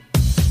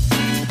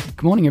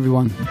Good morning,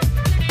 everyone.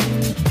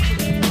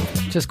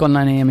 Just gone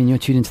 9 a.m. and you're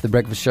tuned into The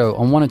Breakfast Show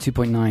on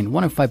 102.9,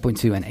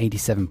 105.2 and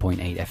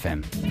 87.8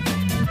 FM.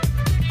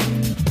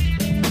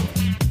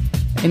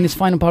 In this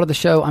final part of the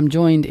show, I'm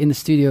joined in the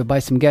studio by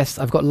some guests.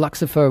 I've got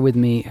Luxifer with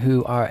me,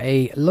 who are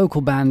a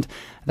local band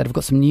that have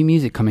got some new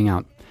music coming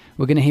out.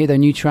 We're going to hear their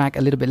new track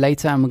a little bit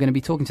later, and we're going to be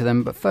talking to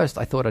them. But first,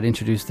 I thought I'd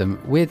introduce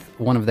them with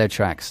one of their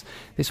tracks.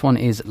 This one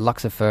is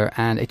Luxifer,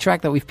 and a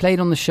track that we've played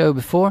on the show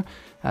before.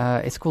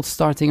 It's called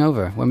Starting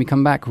Over. When we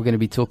come back, we're going to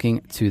be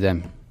talking to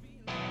them.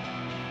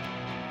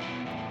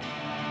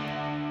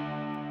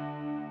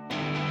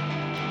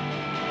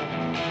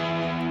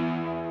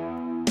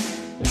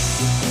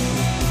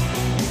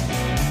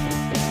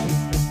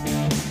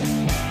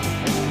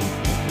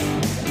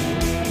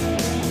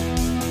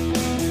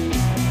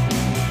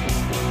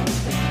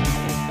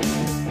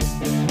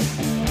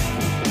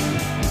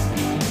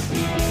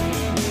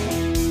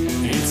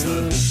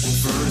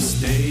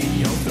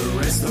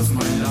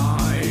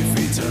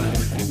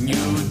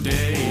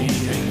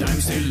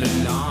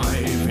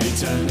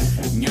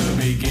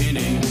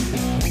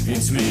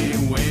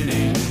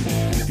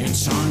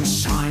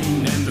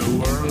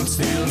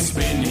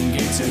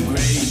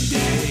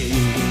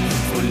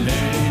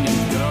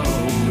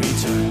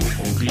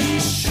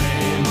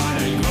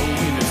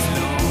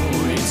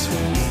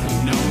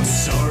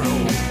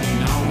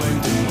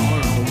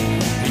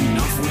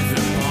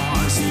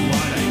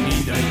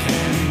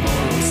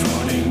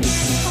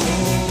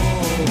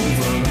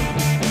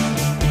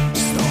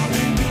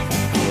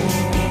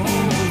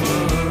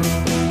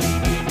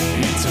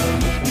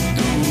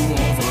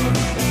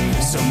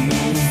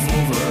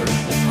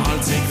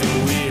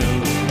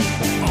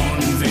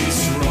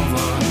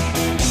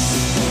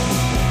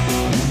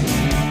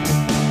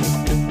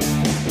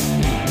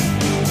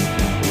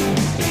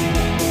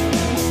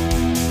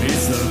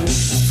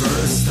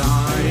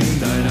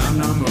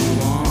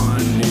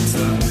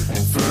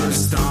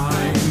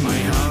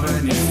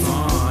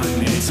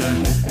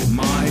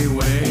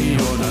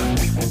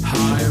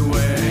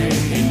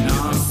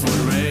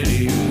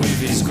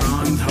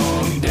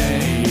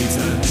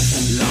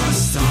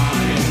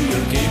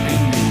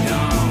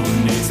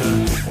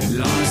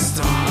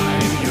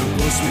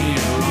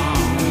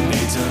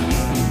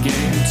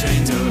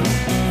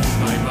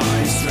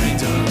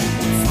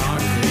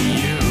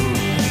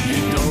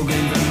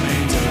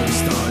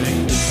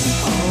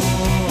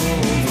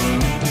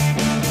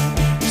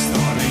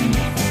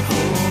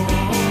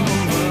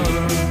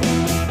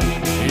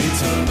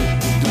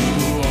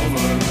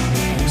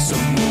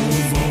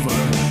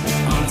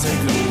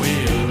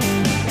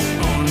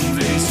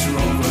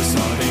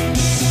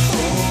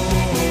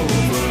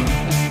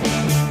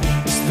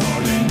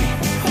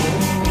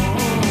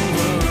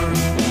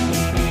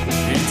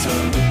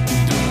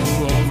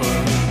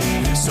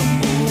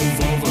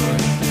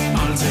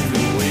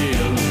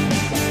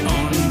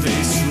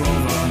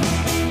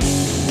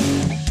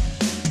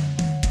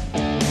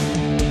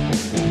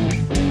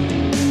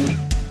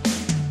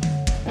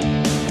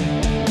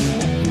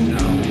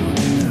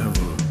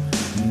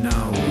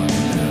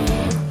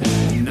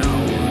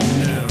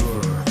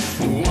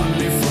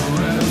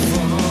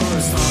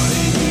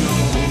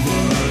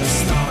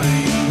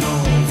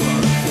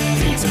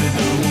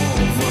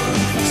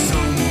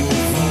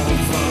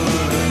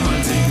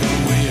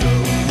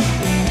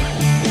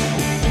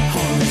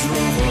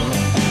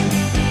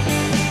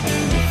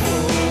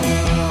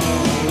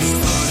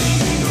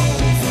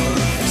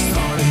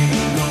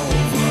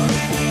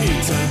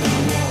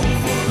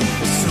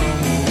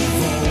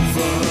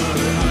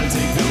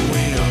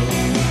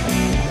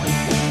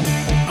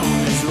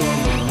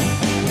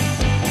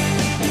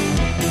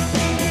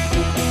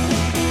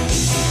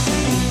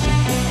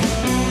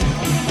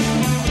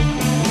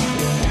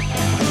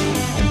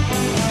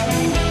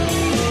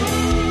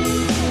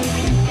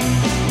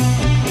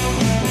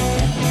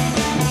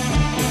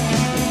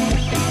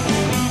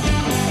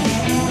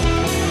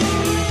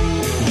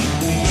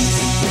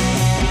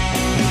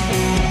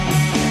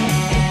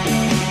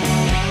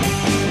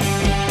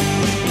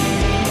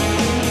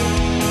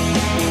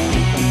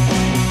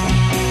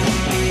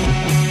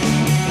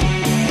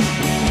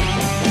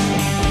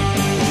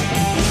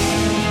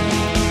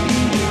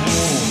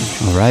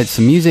 Right,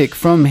 some music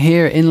from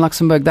here in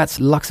Luxembourg. That's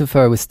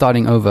Luxifer with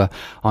Starting Over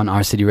on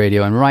our city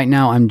radio. And right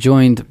now I'm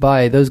joined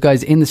by those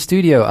guys in the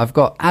studio. I've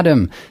got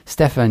Adam,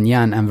 Stefan,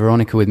 Jan and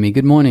Veronica with me.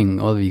 Good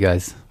morning, all of you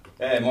guys.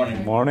 Hey,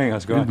 morning. Morning,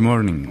 how's it going? Good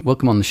morning.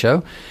 Welcome on the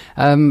show.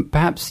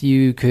 Perhaps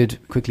you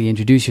could quickly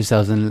introduce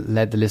yourselves and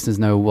let the listeners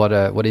know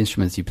what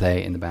instruments you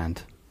play in the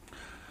band.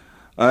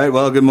 All right,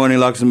 well, good morning,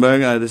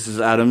 Luxembourg. This is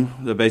Adam,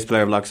 the bass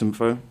player of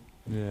Luxifer.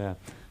 Yeah,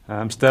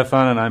 I'm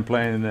Stefan and I'm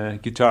playing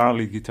guitar,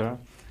 lead guitar.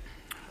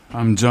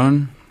 I'm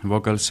John,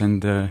 vocals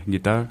and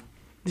guitar.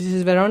 This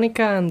is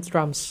Veronica and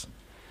drums.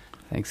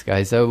 Thanks,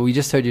 guys. So we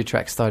just heard your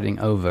track Starting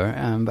Over,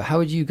 but how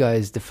would you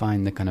guys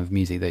define the kind of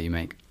music that you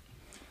make?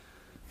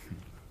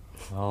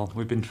 Well,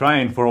 we've been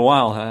trying for a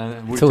while.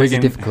 It's always a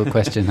difficult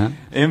question, huh?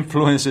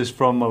 Influences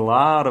from a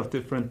lot of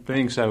different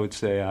things, I would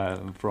say.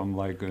 From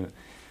like a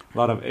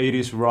lot of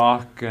 80s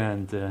rock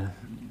and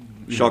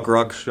shock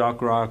rock.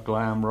 Shock rock,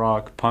 glam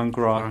rock, punk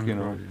rock, you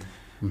know.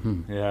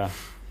 Hmm. Yeah.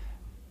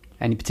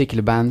 Any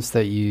particular bands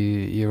that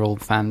you're all a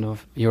fan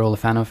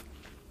of?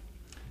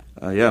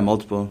 Yeah,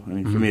 multiple. I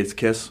mean, for Mhm. me, it's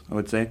Kiss, I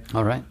would say.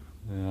 All right.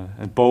 Yeah.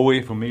 And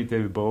Bowie, for me,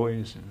 David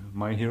Bowie is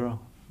my hero.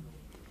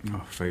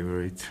 Oh,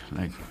 favorite,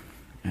 like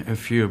a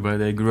few,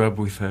 but I grew up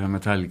with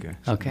Metallica.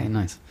 so- Okay,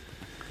 nice.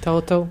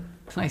 Toto.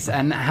 Nice.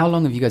 And how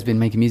long have you guys been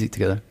making music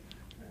together?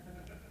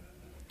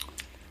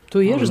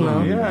 2 years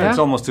now. Yeah, it's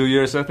almost 2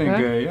 years, I think.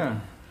 Yeah. Yeah.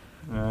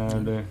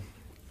 And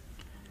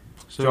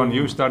So John,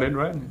 you started,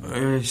 right?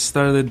 I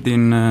started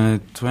in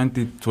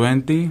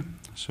 2020,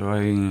 so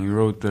I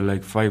wrote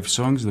like 5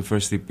 songs, the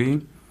first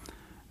EP.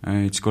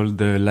 It's called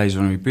Lies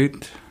on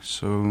Repeat.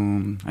 So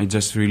I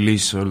just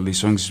released all the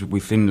songs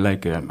within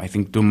like I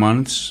think 2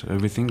 months.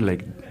 Everything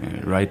like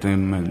write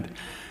them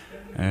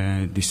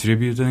and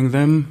distributing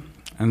them.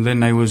 And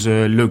then I was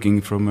looking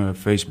from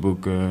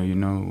Facebook,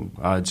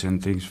 ads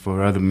and things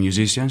for other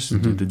musicians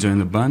to join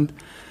the band.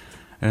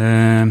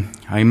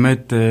 I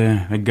met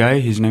a guy.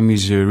 His name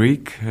is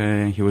Rick.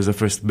 He was the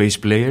first bass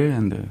player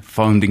and the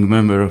founding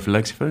member of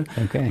Luxifer.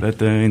 Okay.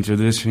 That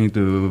introduced me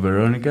to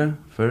Veronica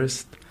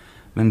first,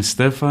 then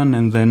Stefan,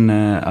 and then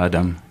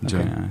Adam. Okay.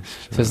 joined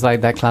us. So it's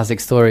like that classic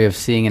story of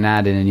seeing an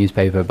ad in a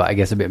newspaper, but I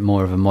guess a bit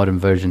more of a modern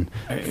version.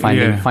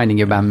 Finding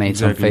your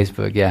bandmates exactly. on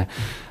Facebook. Yeah,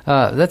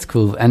 that's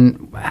cool.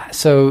 And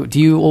so, do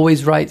you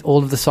always write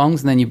all of the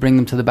songs and then you bring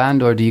them to the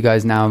band, or do you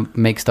guys now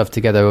make stuff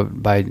together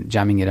by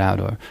jamming it out,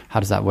 or how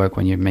does that work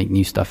when you make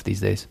new stuff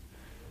these days?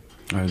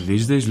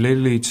 These days,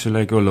 lately, it's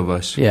like all of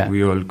us. Yeah.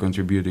 We all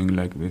contributing,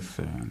 like with,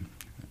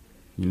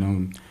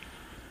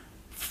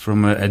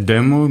 from a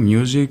demo,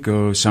 music,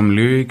 or some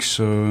lyrics,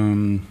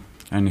 or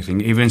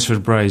anything. Even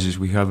surprises.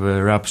 We have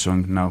a rap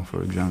song now,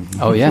 for example.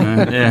 Oh,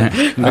 yeah? Yeah.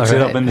 Mix it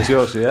Alright. up in the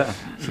shows, yeah.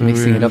 So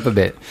mixing it up a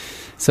bit.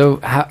 So,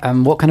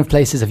 what kind of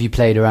places have you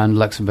played around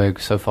Luxembourg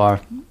so far?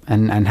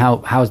 And how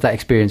has that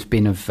experience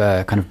been of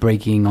kind of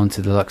breaking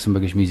onto the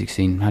Luxembourgish music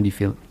scene? How do you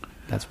feel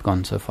that's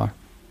gone so far?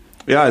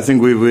 Yeah, I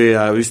think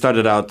we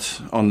started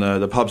out on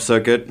the pub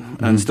circuit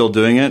and still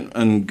doing it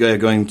and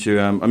going to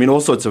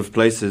all sorts of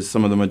places.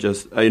 Some of them are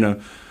just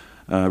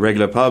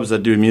regular pubs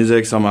that do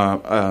music. Some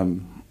are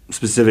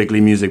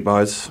specifically music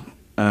bars,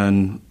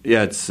 and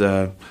yeah, it's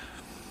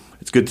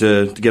good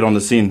to get on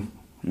the scene.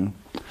 You know?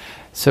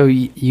 So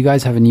you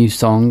guys have a new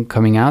song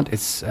coming out.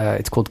 It's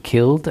called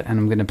Killed, and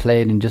I'm going to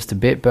play it in just a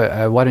bit.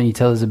 But why don't you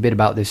tell us a bit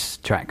about this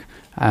track?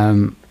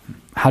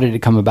 How did it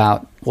come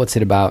about? What's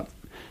it about?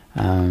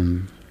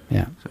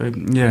 Yeah. So,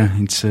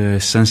 it's a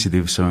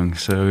sensitive song.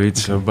 So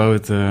it's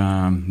about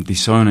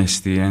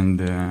dishonesty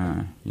and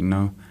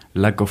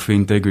lack of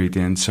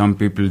integrity, and some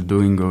people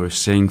doing or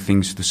saying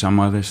things to some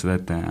others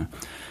that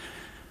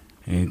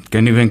it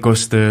can even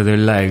cost their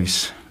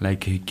lives,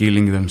 like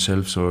killing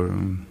themselves or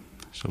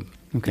so.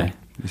 Okay. Yeah,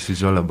 this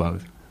is all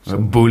about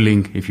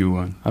bullying, if you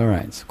want. All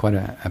right. It's quite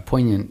a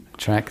poignant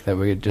track that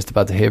we're just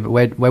about to hear.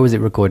 But where was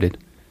it recorded?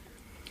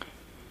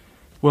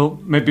 Well,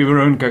 maybe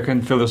Veronica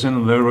can fill us in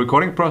on the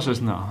recording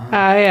process now.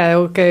 Yeah,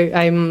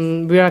 okay.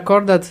 We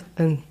recorded,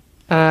 and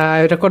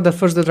I recorded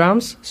first the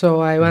drums.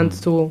 So I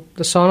went to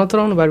the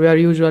Sonotron, where we are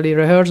usually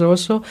rehearse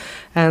also,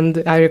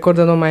 and I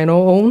recorded on my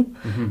own.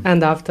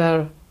 And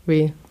after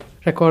we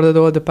recorded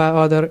all the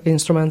other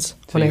instruments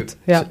on it.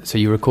 Yeah. So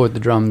you record the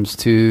drums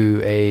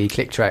to a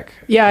click track.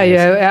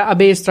 Yeah, a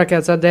bass track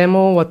as a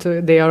demo. What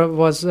they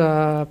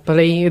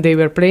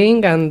were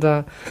playing, and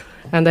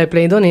I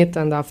played on it,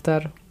 and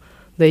after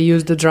they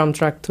used the drum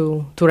track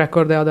to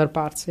record the other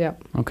parts. Yeah.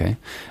 Okay.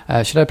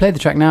 Should I play the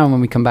track now? And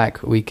when we come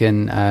back, we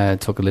can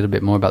talk a little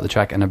bit more about the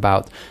track and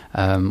about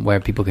where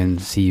people can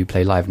see you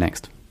play live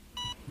next.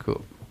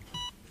 Cool.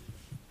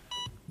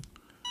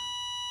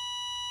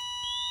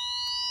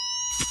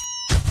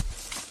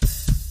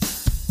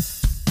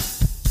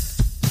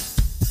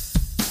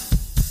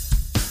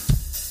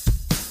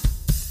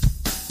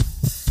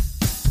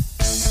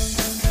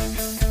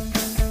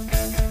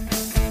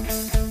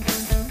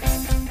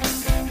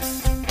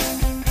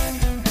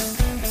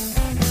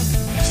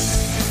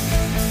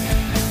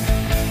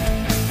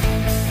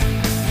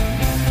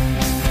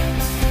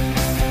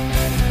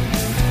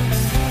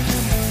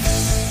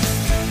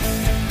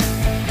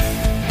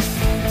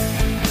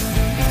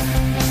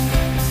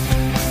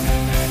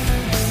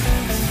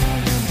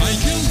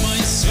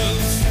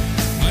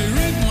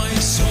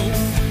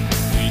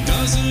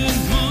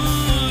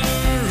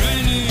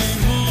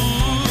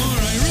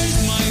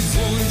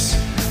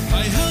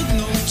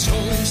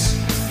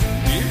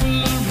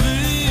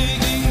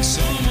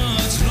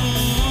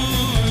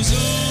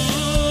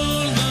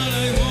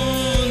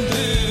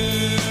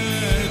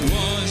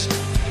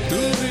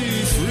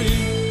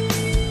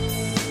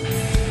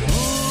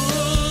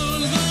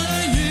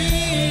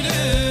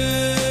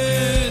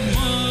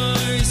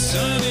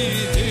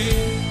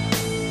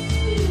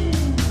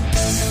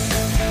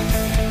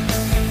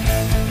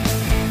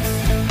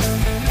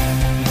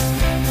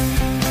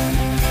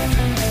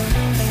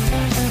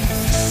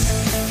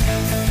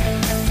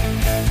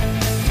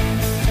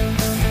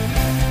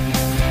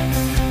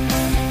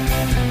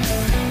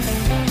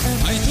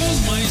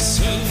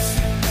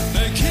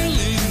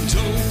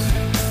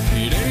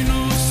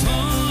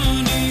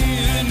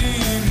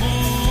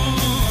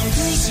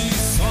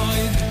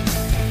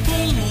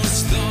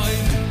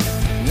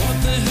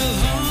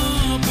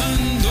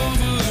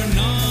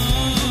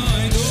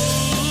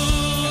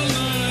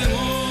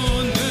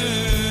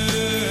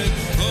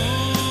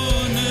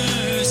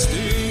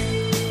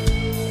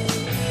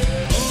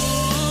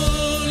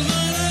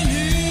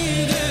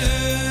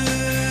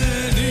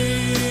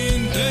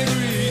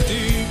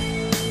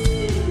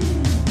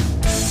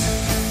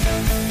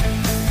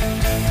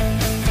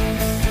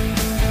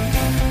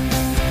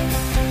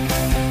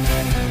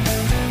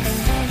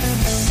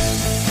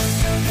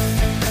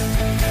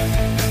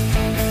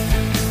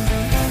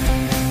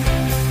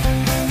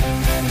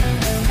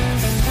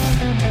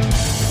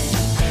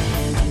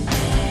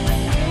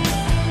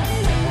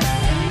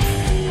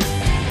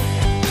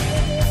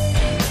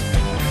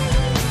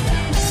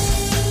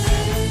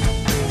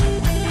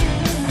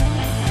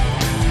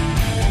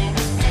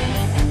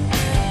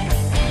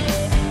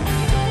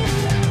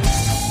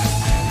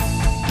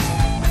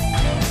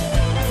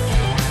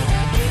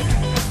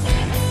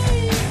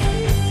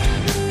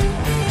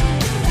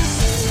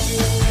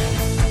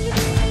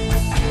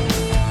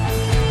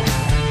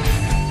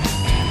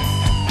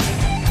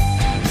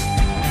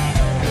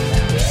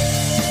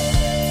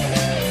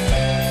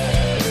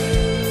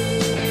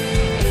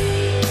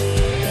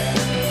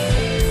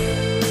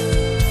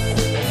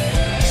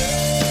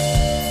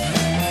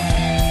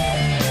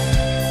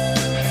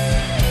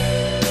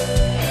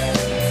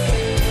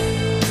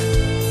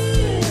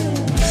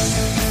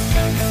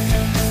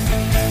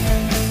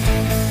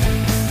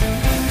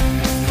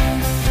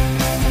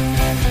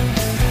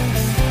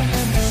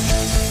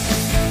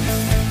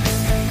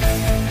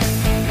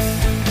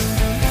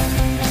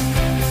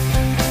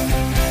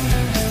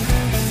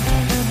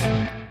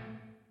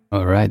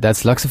 right,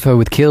 that's Luxifer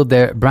with Killed,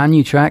 their brand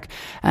new track.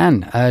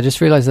 And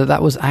just realized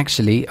that was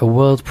actually a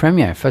world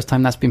premiere. First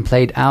time that's been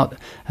played out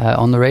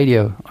on the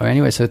radio or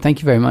anywhere. So thank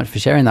you very much for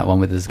sharing that one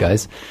with us,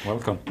 guys.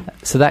 Welcome.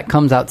 So that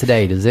comes out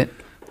today, does it?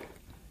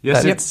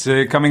 Yes, it's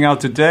coming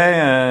out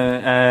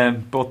today,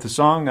 both the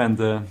song and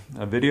a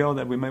video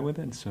that we made with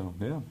it. So,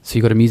 yeah. So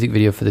you got a music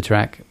video for the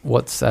track.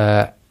 What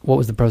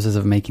was the process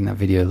of making that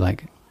video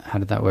like? How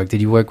did that work?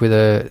 Did you work with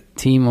a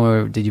team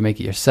or did you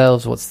make it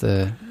yourselves? What's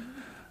the...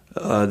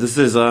 This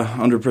is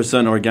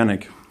 100%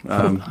 organic.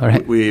 All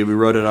right. We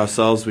wrote it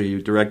ourselves,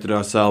 we directed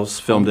ourselves,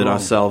 filmed it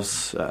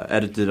ourselves,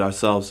 edited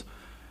ourselves.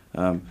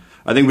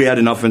 I think we had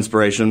enough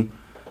inspiration,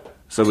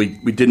 so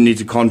we didn't need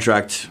to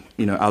contract,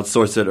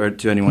 outsource it or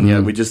to anyone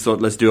yet. We just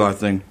thought, let's do our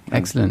thing.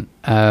 Excellent.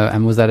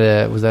 And was that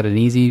an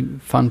easy,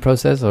 fun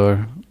process,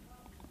 or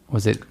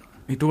was it?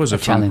 It was a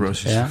fun challenge,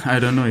 process. yeah? I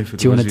don't know if it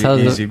Do you was wanna tell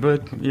easy,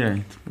 but yeah,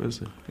 it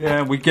was.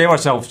 Yeah, we gave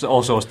ourselves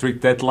also a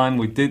strict deadline.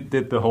 We did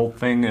the whole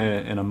thing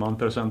in a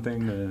month or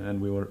something, and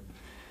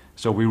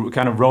we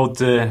kind of wrote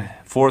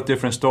 4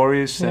 different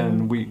stories,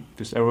 and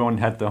everyone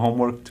had the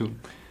homework to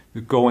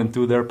go and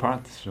do their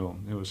part. So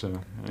it was an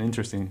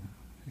interesting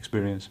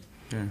experience.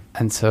 Yeah.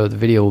 And so the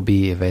video will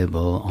be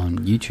available on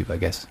YouTube, I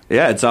guess.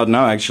 Yeah, it's out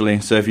now actually.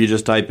 So if you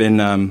just type in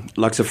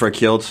Luxifer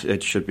Killed,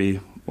 it should be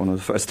one of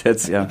the first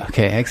hits. Yeah.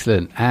 Okay,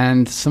 excellent.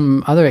 And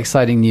some other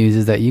exciting news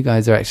is that you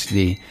guys are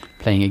actually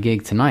playing a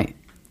gig tonight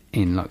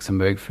in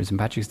Luxembourg for St.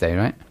 Patrick's Day,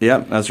 right? Yeah,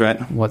 that's right.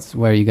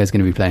 Where are you guys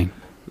going to be playing?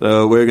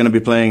 So we're going to be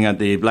playing at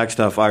the Black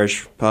Stuff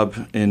Irish pub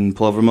in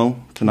Plovermill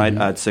tonight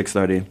at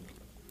 6:30.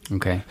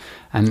 Okay.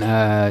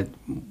 And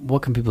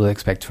what can people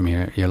expect from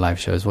your live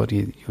shows? What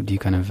do you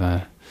kind of...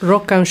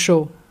 Rock and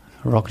show.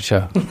 Rock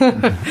show.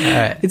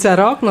 Right. It's a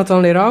rock, not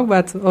only rock,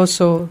 but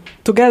also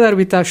together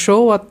with a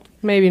show what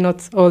maybe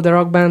not all the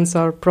rock bands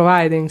are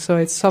providing. So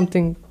it's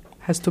something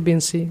has to be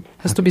seen.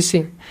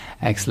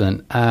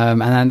 Excellent.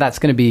 And then that's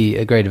going to be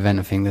a great event,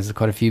 I think. There's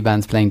quite a few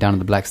bands playing down at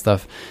the Black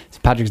Stuff. It's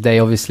Patrick's Day,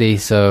 obviously,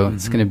 so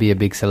it's going to be a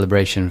big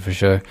celebration for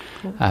sure.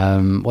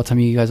 What time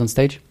are you guys on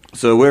stage?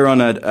 So we're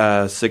on at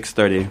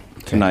 6:30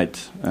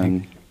 tonight,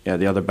 and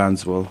the other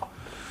bands will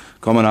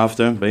come on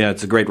after. But yeah,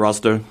 it's a great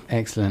roster.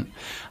 Excellent.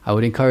 I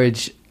would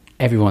encourage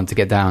everyone to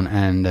get down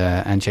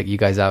and check you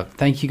guys out.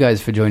 Thank you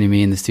guys for joining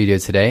me in the studio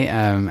today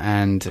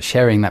and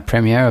sharing that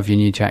premiere of your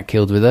new track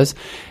Killed with us.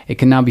 It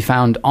can now be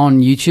found on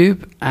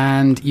YouTube,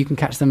 and you can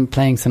catch them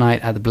playing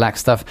tonight at the Black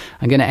Stuff.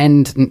 I'm going to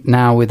end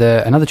now with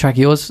another track of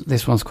yours.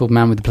 This one's called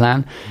Man with the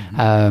Plan.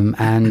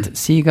 And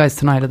see you guys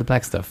tonight at the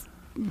Black Stuff.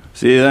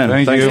 See you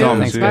then. Thanks, Tom.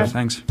 Thanks, bye.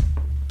 Thanks.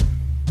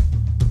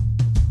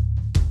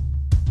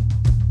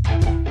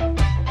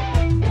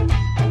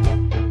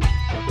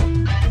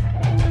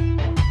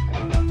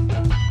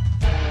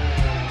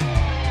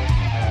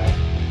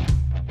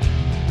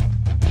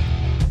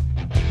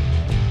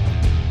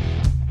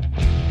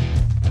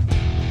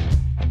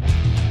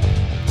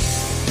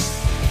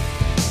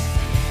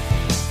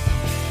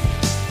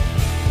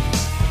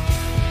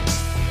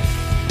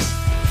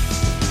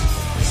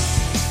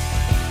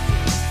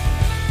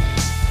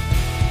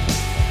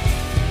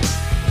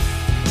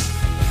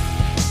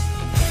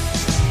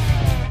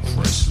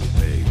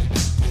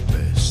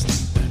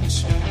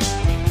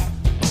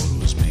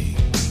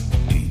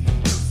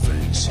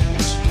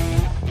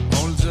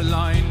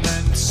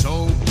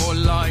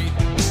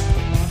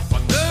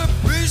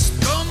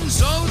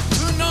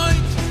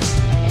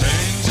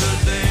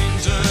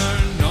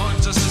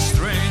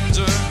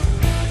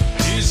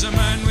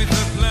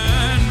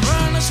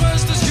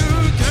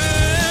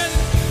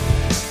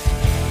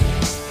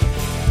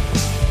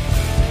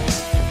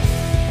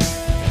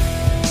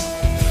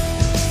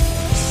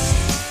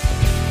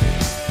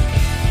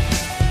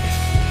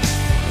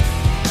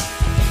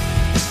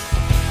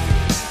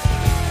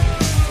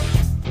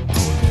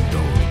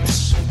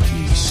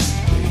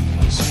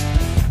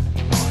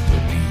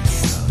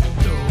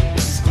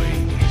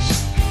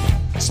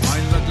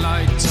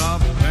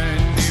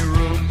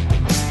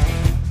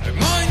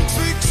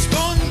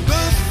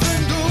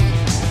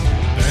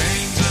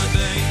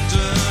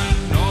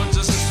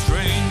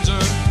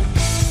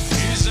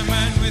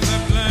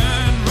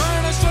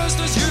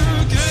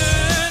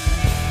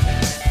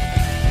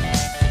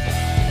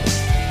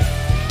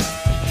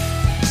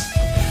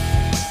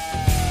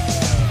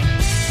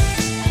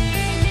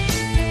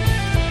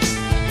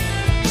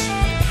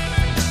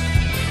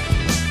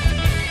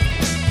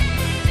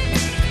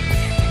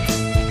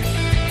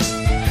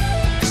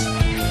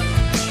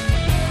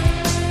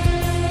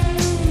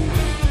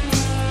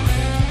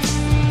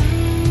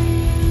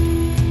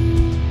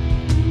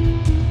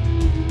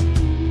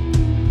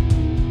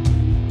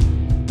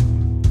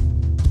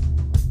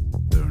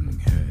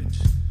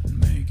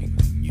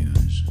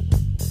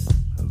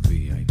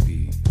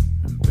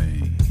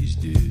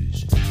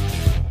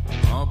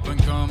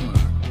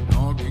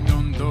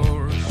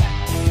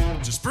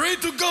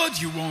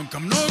 You won't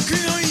come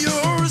knocking on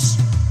yours.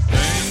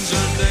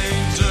 Danger,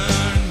 danger,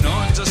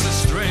 not just a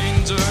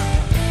stranger.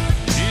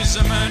 He's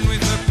a man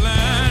with a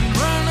plan.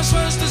 Run as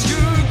fast as you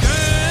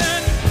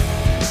can.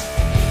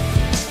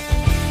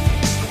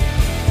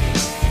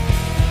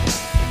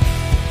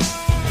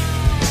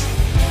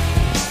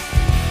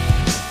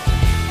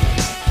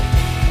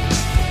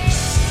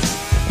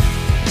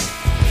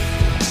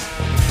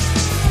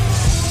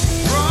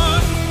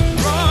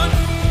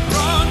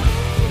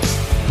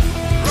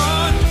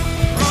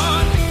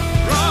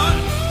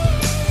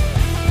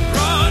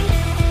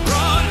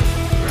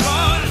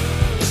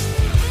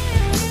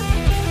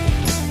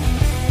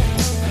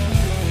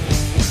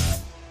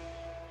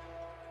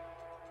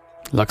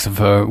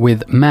 Luxifer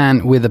with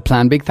Man with a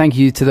Plan. Big thank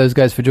you to those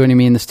guys for joining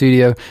me in the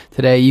studio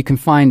today. You can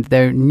find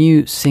their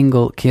new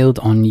single Killed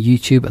on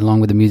YouTube along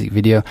with the music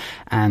video,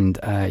 and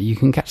you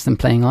can catch them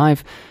playing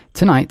live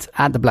tonight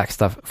at the Black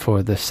Stuff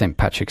for the St.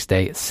 Patrick's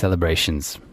Day celebrations.